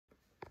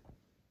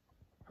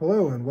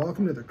Hello and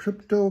welcome to the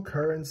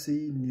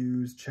cryptocurrency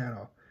news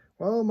channel.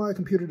 Well, my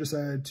computer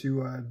decided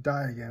to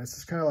die again. It's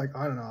just kind of like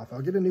on and off.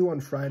 I'll get a new one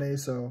Friday,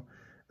 so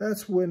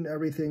that's when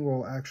everything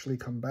will actually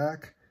come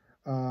back.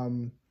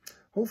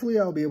 Hopefully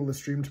I'll be able to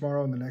stream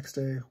tomorrow and the next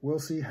day. We'll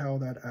see how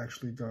that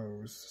actually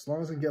goes. As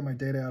long as I can get my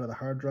data out of the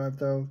hard drive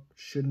though,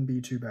 shouldn't be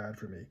too bad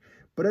for me.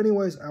 But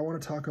anyways, I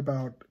want to talk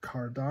about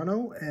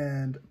Cardano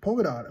and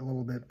Polkadot a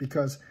little bit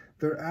because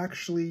they're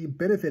actually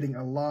benefiting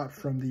a lot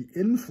from the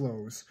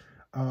inflows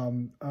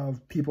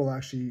of people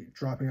actually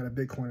dropping out of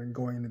Bitcoin and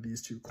going into these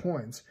two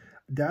coins.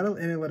 Data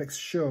analytics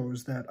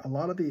shows that a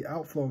lot of the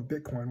outflow of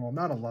Bitcoin, well,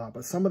 not a lot,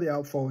 but some of the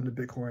outflow into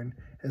Bitcoin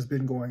has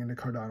been going into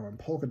Cardano and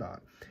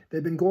Polkadot.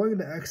 They've been going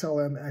into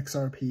XLM,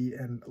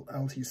 XRP, and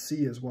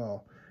LTC as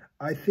well.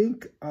 I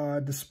think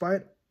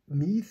despite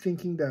me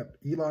thinking that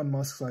Elon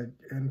Musk's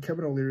and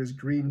Kevin O'Leary's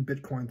green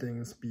Bitcoin thing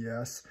is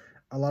BS,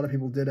 a lot of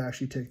people did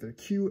actually take their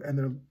cue and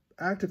they're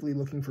actively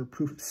looking for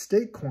proof of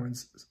stake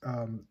coins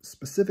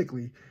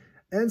specifically,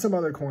 and some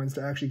other coins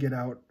to actually get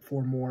out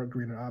for more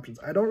greener options.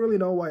 I don't really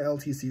know why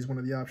LTC is one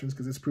of the options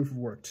because it's proof of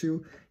work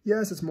too.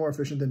 Yes, it's more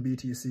efficient than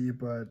BTC,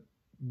 but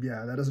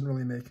yeah, that doesn't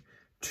really make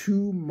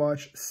too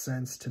much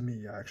sense to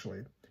me, actually.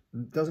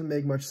 It doesn't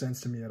make much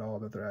sense to me at all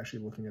that they're actually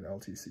looking at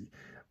LTC.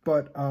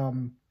 But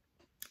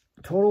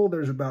total,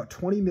 there's about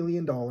 $20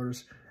 million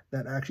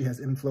that actually has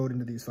inflowed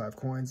into these 5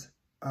 coins.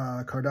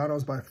 Cardano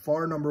is by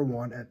far number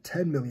 1 at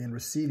 10 million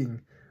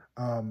receiving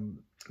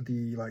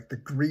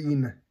the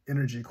green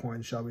energy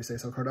coins, shall we say.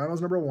 So Cardano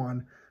is number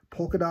 1,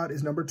 Polkadot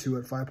is number 2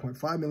 at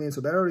 5.5 million. So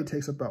that already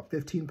takes up about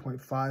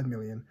 15.5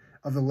 million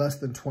of the less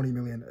than 20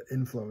 million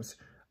inflows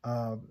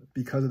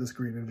because of this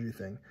green energy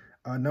thing.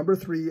 Number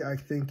 3, I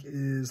think,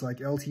 is like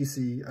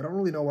LTC. I don't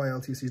really know why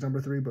LTC is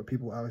number 3, but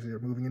people obviously are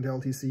moving into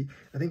LTC.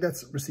 I think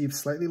that's received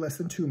slightly less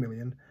than 2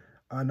 million.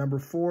 Number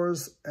 4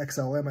 is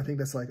XLM. I think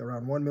that's like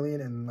around 1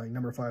 million, and like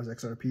number 5 is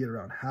XRP at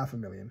around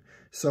 500,000.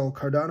 So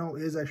Cardano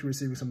is actually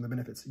receiving some of the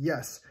benefits.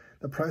 Yes,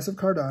 the price of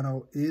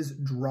Cardano is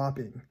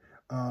dropping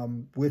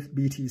with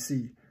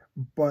BTC,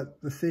 but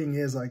the thing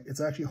is,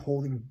 it's actually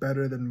holding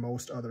better than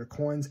most other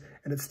coins,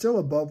 and it's still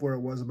above where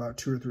it was about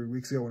 2 or 3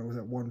 weeks ago when it was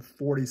at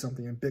 140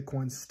 something, and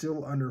Bitcoin's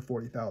still under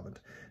 40,000.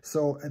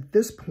 So at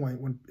this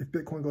point, if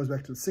Bitcoin goes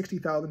back to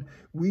 60,000,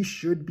 we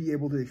should be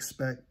able to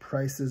expect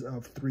prices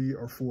of $3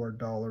 or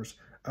 $4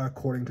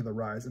 according to the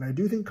rise. And I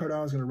do think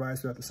Cardano is going to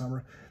rise throughout the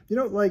summer. You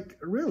know,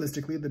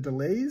 realistically, the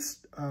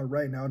delays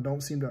right now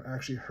don't seem to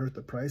actually hurt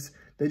the price.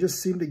 They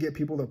just seem to get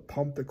people to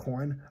pump the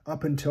coin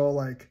up until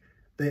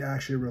they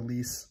actually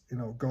release,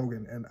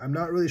 Goguen. And I'm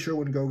not really sure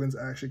when Goggen's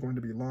actually going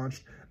to be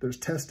launched. There's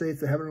test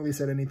dates. They haven't really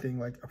said anything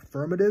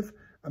affirmative.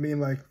 I mean,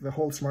 the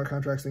whole smart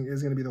contracts thing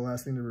is going to be the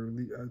last thing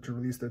to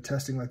release. They're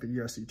testing the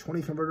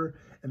ERC20 converter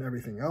and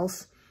everything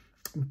else.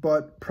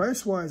 But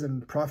price-wise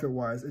and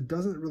profit-wise, it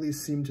doesn't really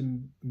seem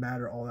to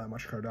matter all that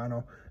much.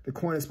 Cardano, the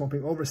coin is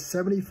pumping. Over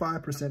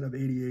 75% of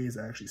ADA is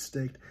actually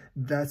staked.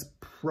 That's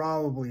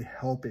probably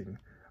helping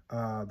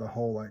the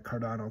whole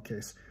Cardano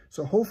case.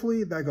 So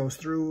hopefully that goes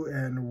through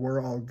and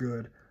we're all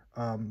good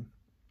when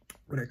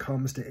it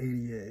comes to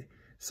ADA.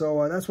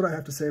 So that's what I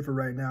have to say for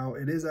right now.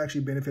 It is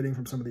actually benefiting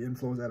from some of the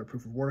inflows out of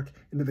proof of work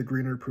into the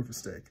greener proof of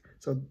stake.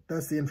 So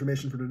that's the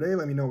information for today.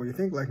 Let me know what you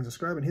think, like and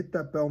subscribe, and hit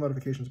that bell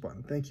notifications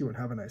button. Thank you and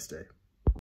have a nice day.